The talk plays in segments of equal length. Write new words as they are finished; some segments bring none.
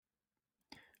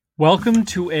Welcome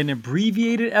to an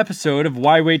abbreviated episode of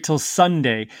Why Wait Till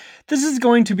Sunday. This is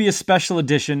going to be a special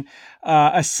edition,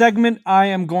 a segment I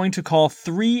am going to call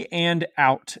 3 and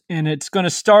Out. And it's going to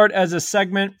start as a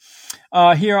segment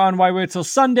here on Why Wait Till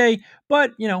Sunday,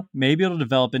 but, maybe it'll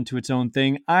develop into its own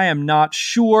thing. I am not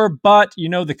sure, but,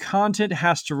 the content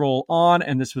has to roll on,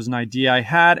 and this was an idea I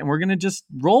had, and we're going to just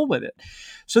roll with it.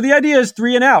 So the idea is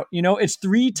 3 and Out. It's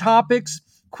 3 topics,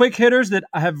 quick hitters that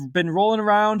have been rolling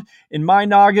around in my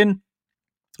noggin.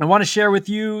 I want to share with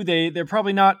you. They're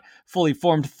probably not fully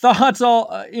formed thoughts,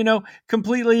 all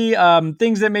completely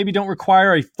things that maybe don't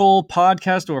require a full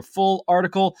podcast or a full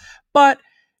article, but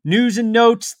news and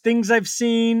notes, things I've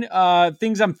seen,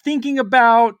 things I'm thinking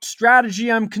about,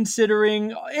 strategy I'm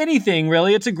considering, anything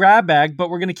really. It's a grab bag, but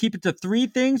we're going to keep it to 3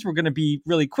 things. We're going to be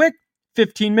really quick,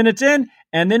 15 minutes in,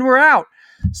 and then we're out.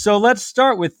 So let's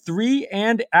start with 3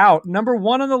 and Out. Number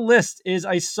 1 on the list is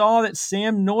I saw that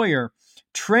Sam Neuer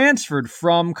transferred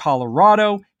from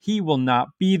Colorado. He will not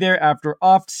be there after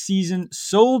off-season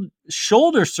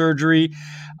shoulder surgery.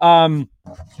 And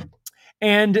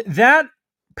that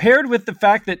paired with the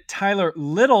fact that Tyler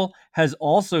Little has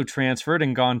also transferred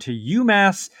and gone to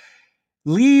UMass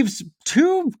leaves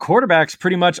 2 quarterbacks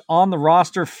pretty much on the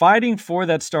roster fighting for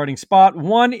that starting spot.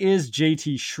 One is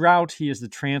JT Shrout. He is the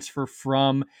transfer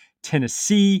from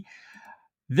Tennessee.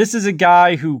 This is a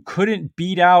guy who couldn't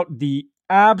beat out the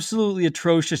absolutely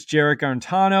atrocious Jarek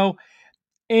Arntano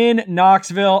in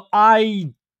Knoxville.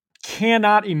 I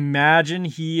cannot imagine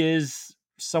he is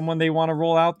someone they want to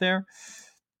roll out there.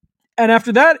 And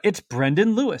after that, it's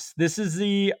Brendan Lewis. This is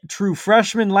the true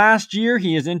freshman last year.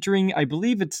 He is entering, I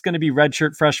believe it's going to be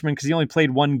redshirt freshman because he only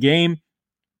played 1 game.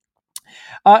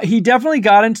 He definitely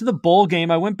got into the bowl game.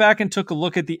 I went back and took a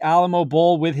look at the Alamo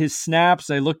Bowl with his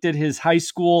snaps. I looked at his high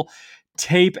school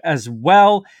tape as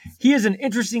well. He is an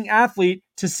interesting athlete,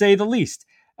 to say the least.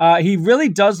 He really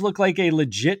does look like a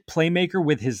legit playmaker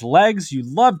with his legs. You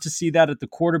love to see that at the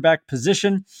quarterback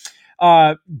position.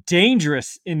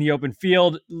 Dangerous in the open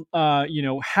field,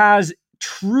 has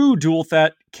true dual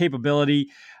threat capability.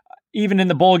 Even in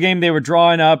the bowl game, they were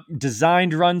drawing up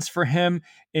designed runs for him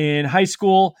in high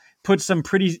school, put some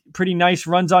pretty nice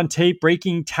runs on tape,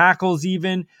 breaking tackles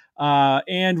even,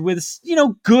 and with,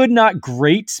 good, not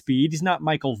great speed. He's not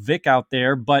Michael Vick out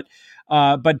there, but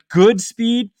good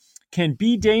speed, can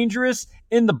be dangerous.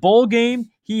 In the bowl game,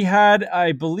 he had,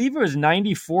 I believe it was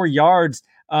 94 yards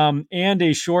and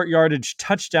a short yardage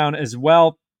touchdown as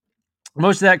well.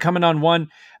 Most of that coming on one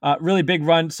really big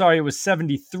run. Sorry, it was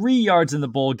 73 yards in the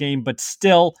bowl game, but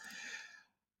still,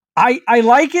 I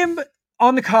like him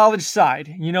on the college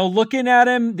side. Looking at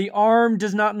him, the arm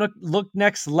does not look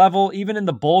next level, even in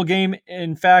the bowl game.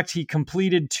 In fact, he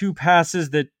completed 2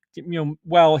 passes that,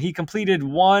 he completed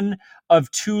 1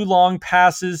 of 2 long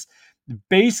passes,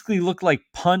 basically looked like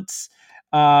punts.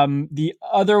 The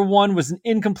other one was an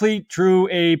incomplete, drew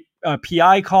a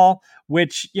PI call,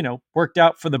 which, worked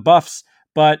out for the Buffs,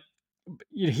 but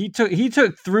he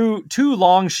took through 2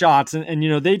 long shots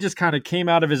and they just kind of came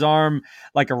out of his arm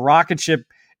like a rocket ship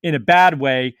in a bad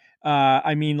way.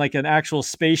 Like an actual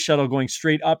space shuttle going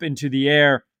straight up into the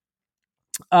air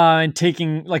and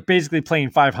taking, like, basically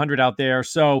playing 500 out there.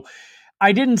 So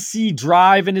I didn't see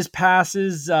drive in his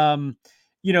passes. So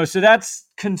that's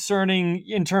concerning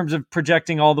in terms of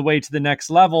projecting all the way to the next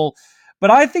level.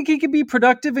 But I think he could be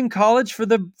productive in college for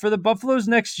the Buffaloes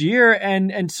next year,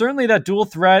 and certainly that dual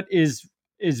threat is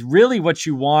really what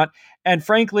you want. And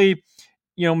frankly,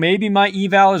 maybe my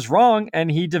eval is wrong,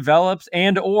 and he develops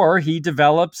arm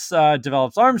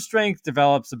strength,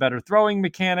 develops a better throwing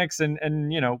mechanics, and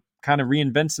kind of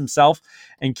reinvents himself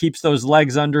and keeps those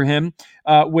legs under him,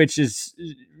 which is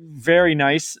very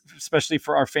nice, especially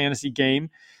for our fantasy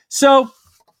game. So,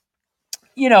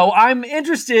 I'm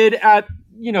interested at,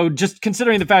 just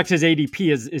considering the fact his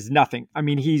ADP is nothing. I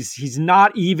mean, he's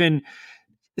not even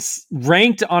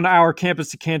ranked on our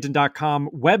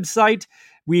CampusToCanton.com website.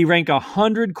 We rank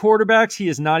 100 quarterbacks. He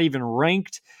is not even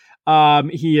ranked.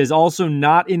 He is also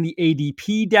not in the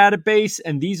ADP database,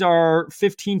 and these are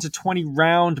 15 to 20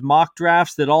 round mock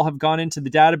drafts that all have gone into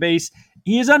the database.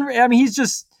 He's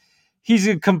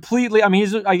a completely,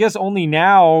 I guess only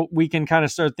now we can kind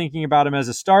of start thinking about him as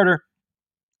a starter.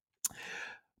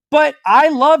 But I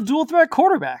love dual threat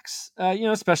quarterbacks,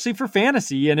 especially for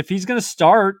fantasy. And if he's going to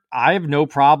start, I have no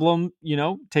problem,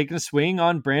 taking a swing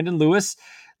on Brandon Lewis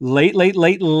late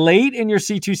in your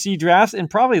C2C drafts, and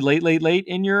probably late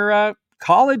in your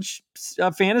college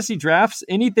fantasy drafts.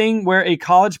 Anything where a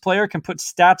college player can put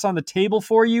stats on the table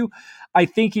for you, I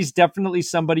think he's definitely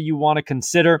somebody you want to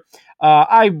consider.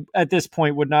 I, at this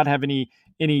point, would not have any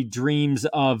any dreams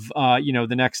of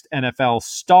the next NFL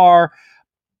star,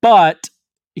 but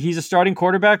he's a starting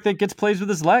quarterback that gets plays with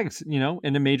his legs,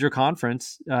 in a major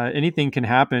conference. Anything can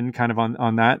happen kind of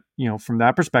on that, from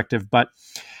that perspective. But,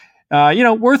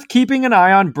 worth keeping an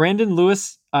eye on. Brandon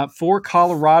Lewis for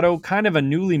Colorado, kind of a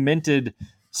newly minted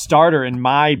starter in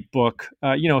my book.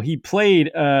 He played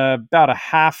about a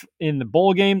half in the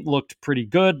bowl game, looked pretty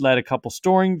good, led a couple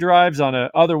scoring drives on a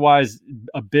otherwise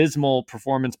abysmal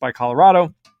performance by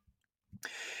Colorado.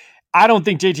 I don't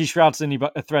think JT Shrout's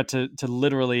a threat to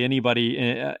literally anybody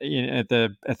at the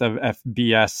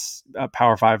FBS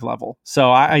Power 5 level.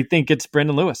 So I think it's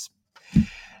Brandon Lewis.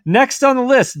 Next on the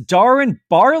list, Darwin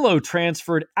Barlow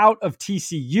transferred out of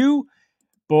TCU.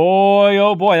 Boy,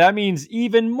 oh boy, that means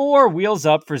even more wheels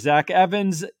up for Zach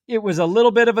Evans. It was a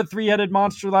little bit of a three-headed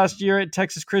monster last year at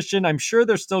Texas Christian. I'm sure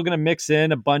they're still going to mix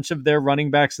in a bunch of their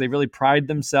running backs. They really pride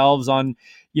themselves on,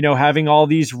 having all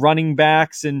these running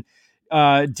backs and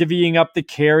divvying up the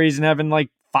carries and having like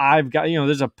five guys.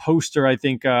 There's a poster, I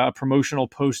think, a promotional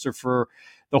poster for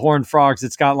the Horned Frogs.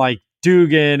 It's got like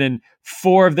Dugan and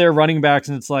four of their running backs,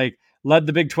 and it's like led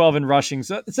the Big 12 in rushing.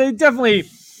 So it definitely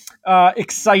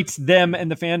excites them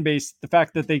and the fan base, the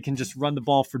fact that they can just run the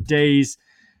ball for days.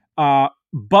 But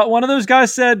one of those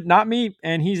guys said, not me,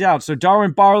 and he's out. So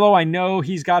Darwin Barlow, I know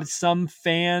he's got some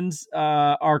fans.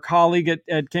 Our colleague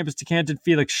at Campus to Canton,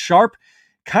 Felix Sharp,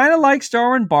 kind of likes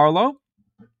Darwin Barlow,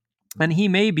 and he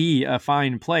may be a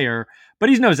fine player, but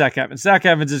he's no Zach Evans. Zach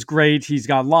Evans is great. He's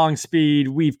got long speed.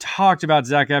 We've talked about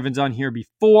Zach Evans on here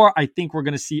before. I think we're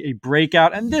going to see a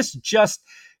breakout, and this just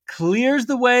clears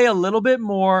the way a little bit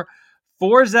more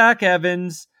for Zach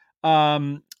Evans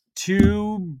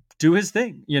to do his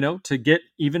thing, to get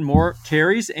even more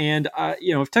carries. And,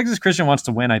 if Texas Christian wants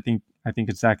to win, I think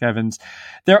it's Zach Evans.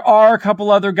 There are a couple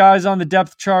other guys on the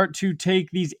depth chart to take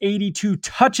these 82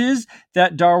 touches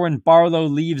that Darwin Barlow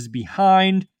leaves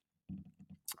behind.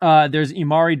 There's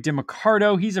Imari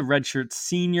DiMaccardo. He's a redshirt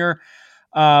senior.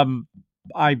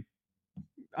 I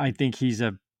think he's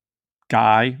a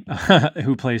guy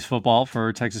who plays football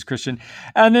for Texas Christian.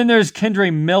 And then there's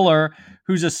Kendre Miller,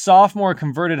 who's a sophomore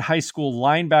converted high school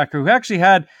linebacker who actually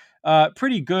had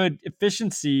pretty good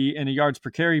efficiency in a yards per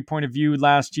carry point of view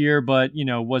last year, but,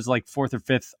 was like fourth or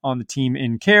fifth on the team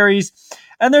in carries,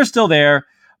 and they're still there.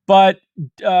 But,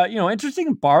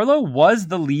 interesting, Barlow was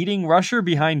the leading rusher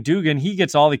behind Dugan. He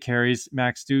gets all the carries,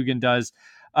 Max Dugan does,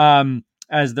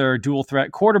 as their dual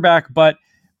threat quarterback. But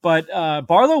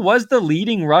Barlow was the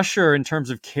leading rusher in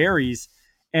terms of carries.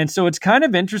 And so it's kind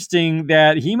of interesting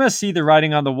that he must see the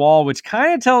writing on the wall, which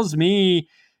kind of tells me,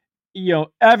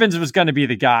 Evans was going to be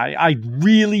the guy. I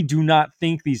really do not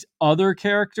think these other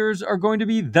characters are going to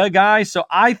be the guy. So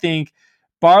I think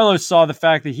Barlow saw the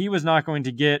fact that he was not going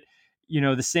to get,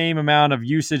 the same amount of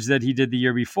usage that he did the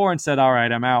year before and said, all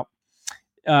right, I'm out.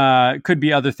 Could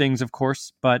be other things, of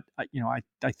course, but I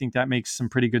think that makes some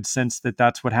pretty good sense that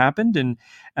that's what happened. And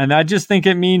I just think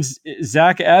it means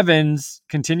Zach Evans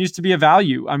continues to be a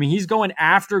value. I mean, he's going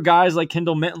after guys like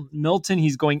Kendall Milton.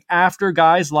 He's going after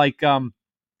guys like,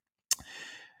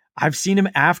 I've seen him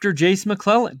after Jace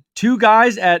McClellan, two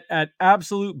guys at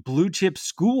absolute blue chip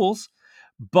schools,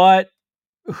 but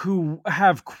who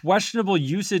have questionable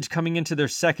usage coming into their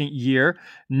second year,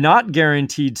 not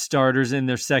guaranteed starters in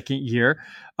their second year,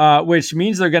 which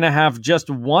means they're going to have just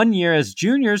 1 year as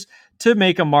juniors to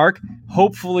make a mark,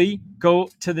 hopefully go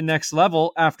to the next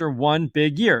level after one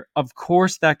big year. Of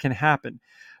course, that can happen.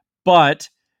 But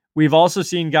we've also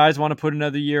seen guys want to put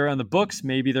another year on the books.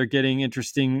 Maybe they're getting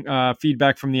interesting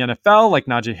feedback from the NFL, like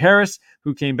Najee Harris,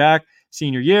 who came back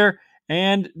senior year.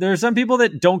 And there are some people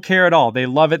that don't care at all. They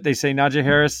love it. They say Najee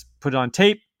Harris, put it on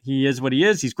tape. He is what he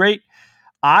is. He's great.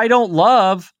 I don't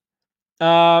love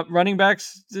running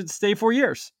backs that stay 4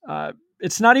 years.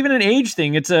 It's not even an age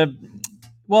thing. It's an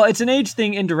age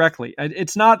thing indirectly.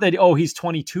 It's not that, he's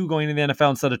 22 going to the NFL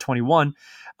instead of 21.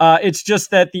 It's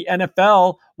just that the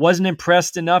NFL wasn't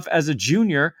impressed enough as a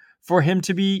junior for him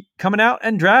to be coming out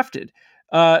and drafted.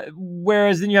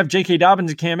 Whereas then you have J.K.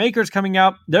 Dobbins and Cam Akers coming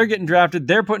out. They're getting drafted.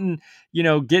 They're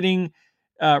getting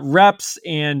reps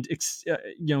and,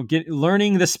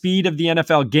 learning the speed of the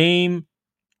NFL game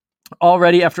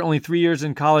already after only 3 years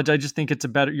in college. I just think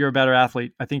you're a better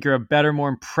athlete. I think you're a better, more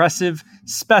impressive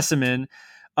specimen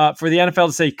for the NFL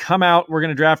to say, come out, we're going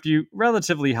to draft you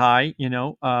relatively high,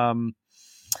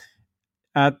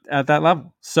 at that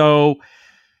level. So,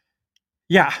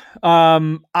 yeah,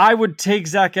 I would take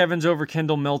Zach Evans over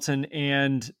Kendall Milton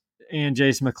and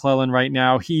Jace McClellan right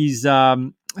now. He's,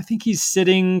 I think he's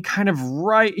sitting kind of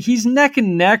right. He's neck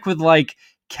and neck with like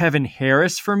Kevin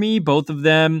Harris for me, both of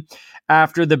them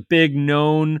after the big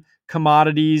known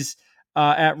commodities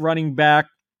at running back,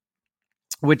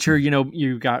 which are,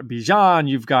 you've got Bijan,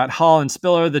 you've got Hall and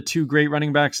Spiller, the two great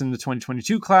running backs in the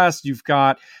 2022 class. You've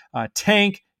got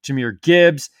Tank, Jahmyr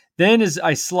Gibbs. Then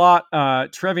I slot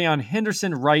Trevion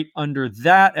Henderson right under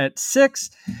that at 6.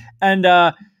 And,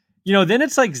 then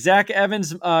it's like Zach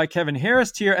Evans, Kevin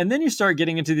Harris tier. And then you start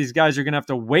getting into these guys you're going to have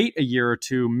to wait a year or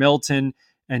two, Milton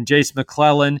and Jace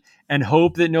McClellan, and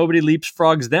hope that nobody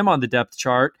leapfrogs them on the depth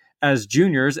chart as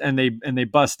juniors and they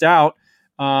bust out.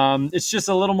 It's just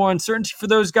a little more uncertainty for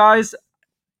those guys.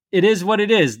 It is what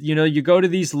it is. You go to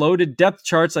these loaded depth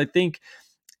charts. I think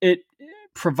it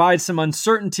provides some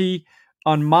uncertainty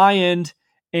on my end,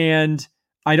 and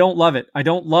I don't love it. I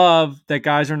don't love that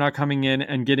guys are not coming in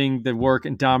and getting the work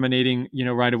and dominating,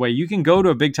 right away. You can go to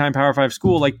a big time Power 5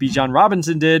 school like Bijan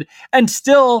Robinson did and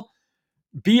still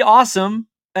be awesome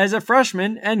as a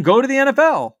freshman and go to the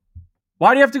NFL.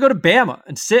 Why do you have to go to Bama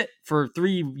and sit for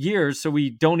 3 years so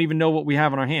we don't even know what we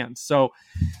have on our hands? So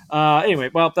anyway,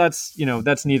 well, that's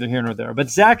neither here nor there. But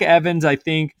Zach Evans, I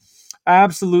think,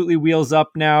 absolutely wheels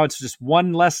up now. It's just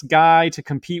one less guy to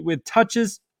compete with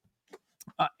touches.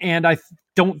 And I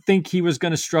don't think he was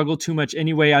going to struggle too much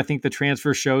anyway. I think the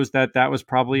transfer shows that was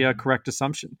probably a correct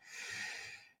assumption.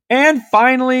 And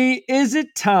finally, is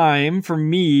it time for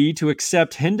me to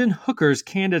accept Hendon Hooker's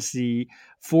candidacy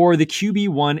for the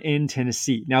QB1 in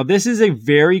Tennessee? Now, this is a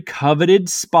very coveted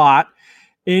spot,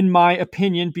 in my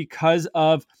opinion, because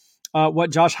of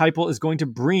what Josh Heupel is going to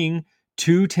bring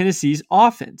to Tennessee's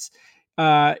offense.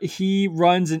 He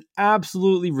runs an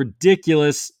absolutely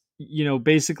ridiculous,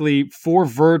 basically 4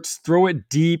 verts, throw it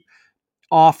deep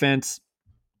offense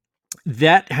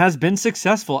that has been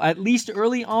successful, at least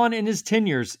early on in his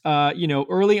tenures,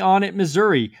 early on at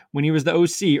Missouri when he was the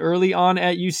OC, early on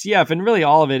at UCF, and really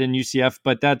all of it in UCF,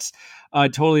 but that's a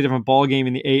totally different ballgame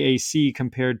in the AAC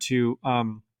compared to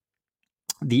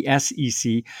the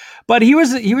SEC. But he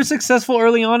was successful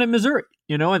early on at Missouri,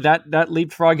 and that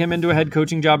leapfrogged him into a head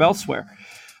coaching job elsewhere.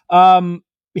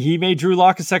 He made Drew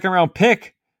Lock a second round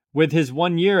pick with his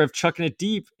 1 year of chucking it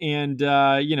deep, and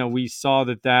we saw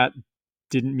that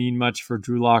didn't mean much for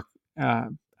Drew Lock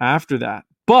after that.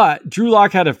 But Drew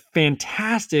Lock had a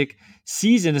fantastic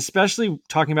season, especially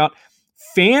talking about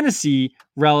fantasy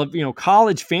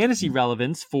college fantasy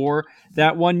relevance for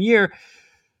that 1 year.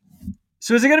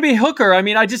 So is it going to be Hooker? I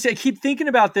mean, I keep thinking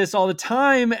about this all the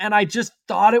time, and I just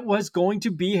thought it was going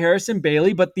to be Harrison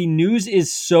Bailey, but the news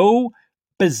is so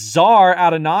bizarre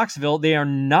out of Knoxville. They are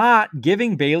not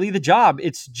giving Bailey the job.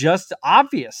 It's just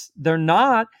obvious. They're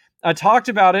not. I talked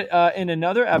about it in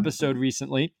another episode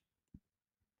recently.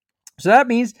 So that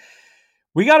means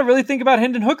we got to really think about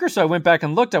Hendon Hooker. So I went back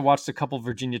and looked. I watched a couple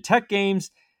Virginia Tech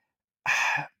games.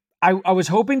 I was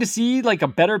hoping to see like a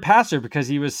better passer because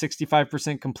he was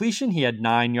 65% completion. He had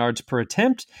 9 yards per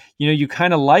attempt. You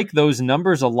kind of like those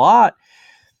numbers a lot.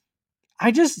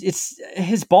 It's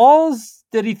his balls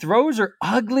that he throws are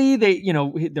ugly.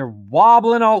 They're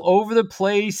wobbling all over the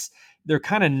place. They're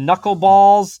kind of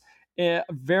knuckleballs.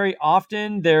 Very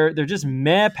often they're just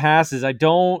meh passes. I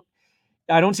don't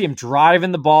see him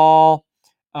driving the ball.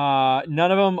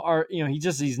 None of them are,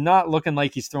 he's not looking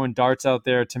like he's throwing darts out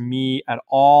there to me at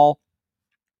all.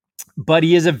 But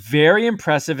he is a very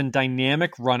impressive and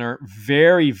dynamic runner.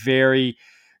 Very, very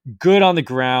good on the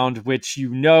ground, which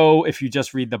if you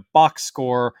just read the box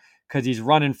score, because he's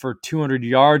running for 200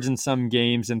 yards in some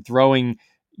games and throwing,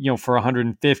 for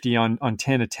 150 on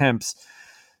 10 attempts.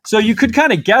 So you could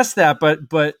kind of guess that,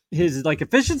 but his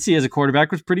efficiency as a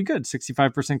quarterback was pretty good.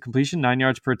 65% completion, 9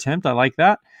 yards per attempt. I like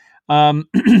that.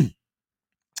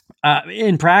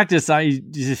 In practice,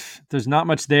 there's not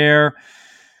much there,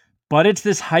 but it's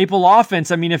this Heupel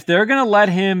offense. I mean, if they're going to let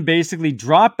him basically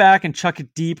drop back and chuck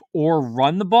it deep or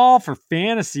run the ball for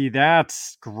fantasy,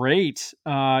 that's great.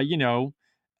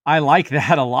 I like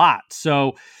that a lot.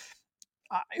 So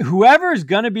whoever is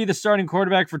going to be the starting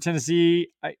quarterback for Tennessee,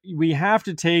 we have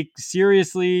to take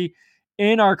seriously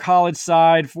in our college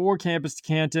side for Campus to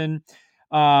Canton.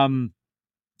 And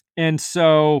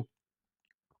so,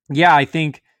 yeah, I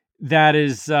think that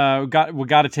is we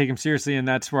got to take him seriously, and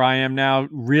that's where I am now,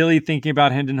 really thinking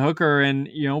about Hendon Hooker, and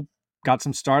got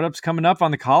some startups coming up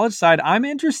on the college side. I'm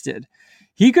interested.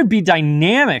 He could be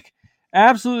dynamic,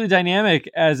 absolutely dynamic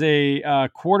as a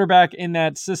quarterback in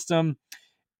that system.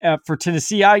 For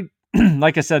Tennessee,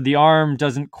 like I said, the arm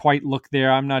doesn't quite look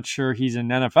there. I'm not sure he's an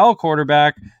NFL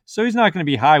quarterback, so he's not going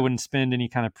to be high. I wouldn't spend any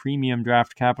kind of premium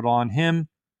draft capital on him.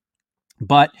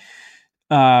 But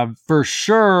for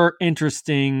sure,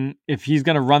 interesting if he's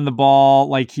going to run the ball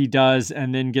like he does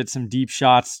and then get some deep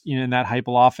shots, in that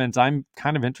Heupel offense. I'm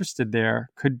kind of interested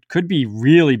there. Could be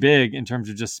really big in terms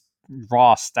of just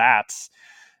raw stats.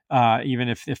 Even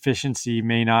if efficiency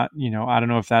may not, I don't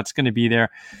know if that's going to be there.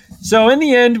 So in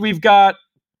the end, we've got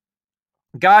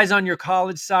guys on your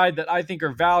college side that I think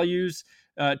are values,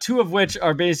 two of which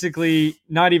are basically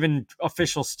not even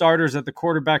official starters at the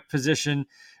quarterback position.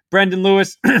 Brendan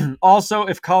Lewis, also,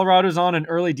 if Colorado's on an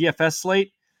early DFS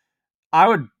slate, I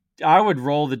would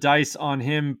roll the dice on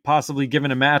him, possibly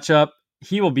given a matchup.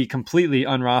 He will be completely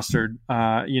unrostered,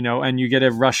 and you get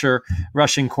a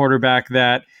rushing quarterback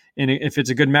that, if it's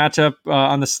a good matchup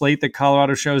on the slate that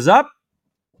Colorado shows up,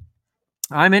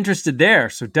 I'm interested there.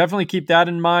 So definitely keep that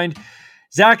in mind.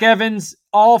 Zach Evans,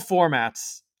 all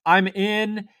formats, I'm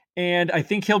in, and I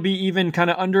think he'll be even kind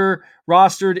of under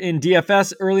rostered in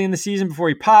DFS early in the season before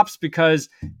he pops, because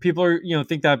people are,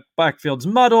 think that backfield's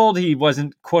muddled. He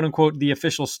wasn't quote unquote the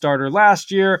official starter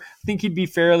last year. I think he'd be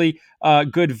fairly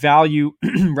good value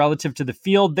relative to the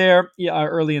field there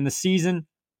early in the season.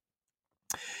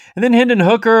 And then Hendon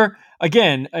Hooker,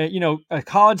 again, a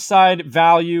college side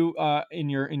value in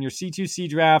your C2C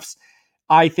drafts.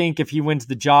 I think if he wins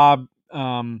the job,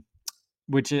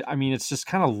 which it's just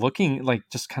kind of looking like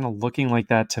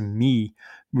that to me,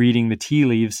 reading the tea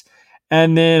leaves.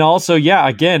 And then also,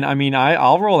 again,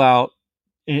 I'll roll out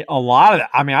a lot of that.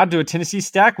 I'll do a Tennessee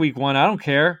stack week 1. I don't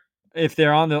care if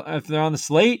they're on the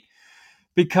slate,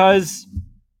 because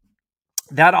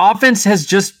that offense has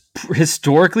just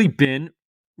historically been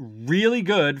really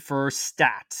good for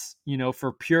stats,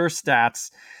 for pure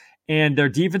stats. And their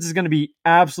defense is going to be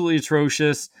absolutely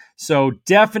atrocious. So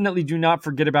definitely do not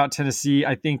forget about Tennessee.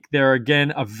 I think they're,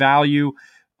 again, a value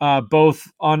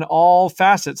both on all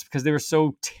facets, because they were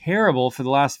so terrible for the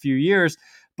last few years.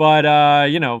 But,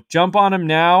 jump on them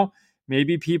now.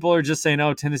 Maybe people are just saying,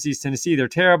 oh, Tennessee's Tennessee. They're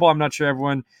terrible. I'm not sure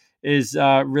everyone is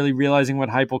really realizing what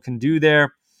Heupel can do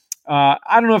there.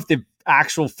 I don't know if the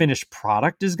actual finished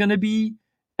product is going to be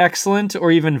excellent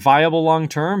or even viable long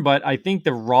term, but I think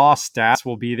the raw stats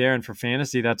will be there, and for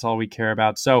fantasy, that's all we care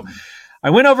about. So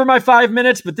I went over my 5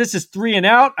 minutes, but this is 3 and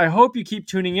Out. I hope you keep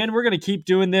tuning in. We're going to keep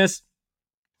doing this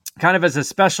kind of as a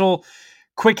special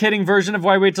quick hitting version of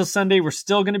Why Wait Till Sunday. We're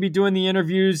still going to be doing the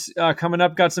interviews coming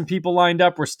up. Got some people lined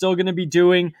up. We're still going to be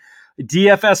doing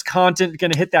DFS content,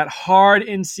 going to hit that hard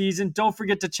in season. Don't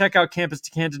forget to check out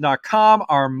campus2canton.com,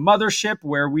 our mothership,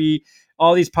 where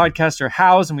all these podcasts are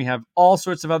housed, and we have all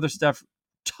sorts of other stuff,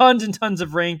 tons and tons of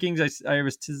rankings. I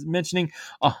was mentioning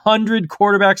 100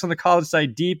 quarterbacks on the college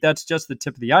side deep. That's just the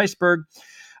tip of the iceberg.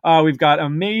 We've got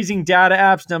amazing data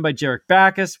apps done by Jarek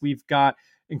Backus. We've got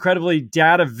incredibly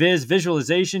data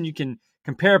visualization. You can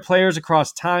compare players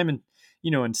across time and,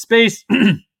 in space.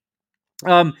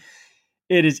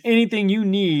 It is anything you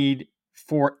need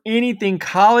for anything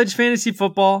college fantasy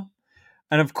football.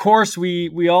 And of course,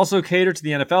 we also cater to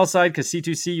the NFL side, because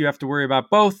C2C, you have to worry about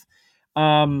both.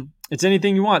 It's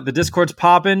anything you want. The Discord's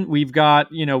popping. We've got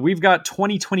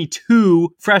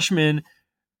 2022 freshmen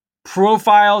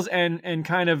profiles and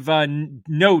kind of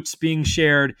notes being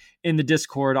shared in the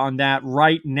Discord on that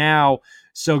right now.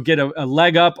 So get a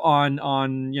leg up on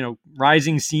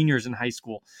rising seniors in high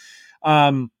school.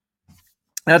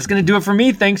 That's going to do it for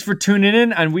me. Thanks for tuning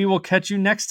in, and we will catch you next time.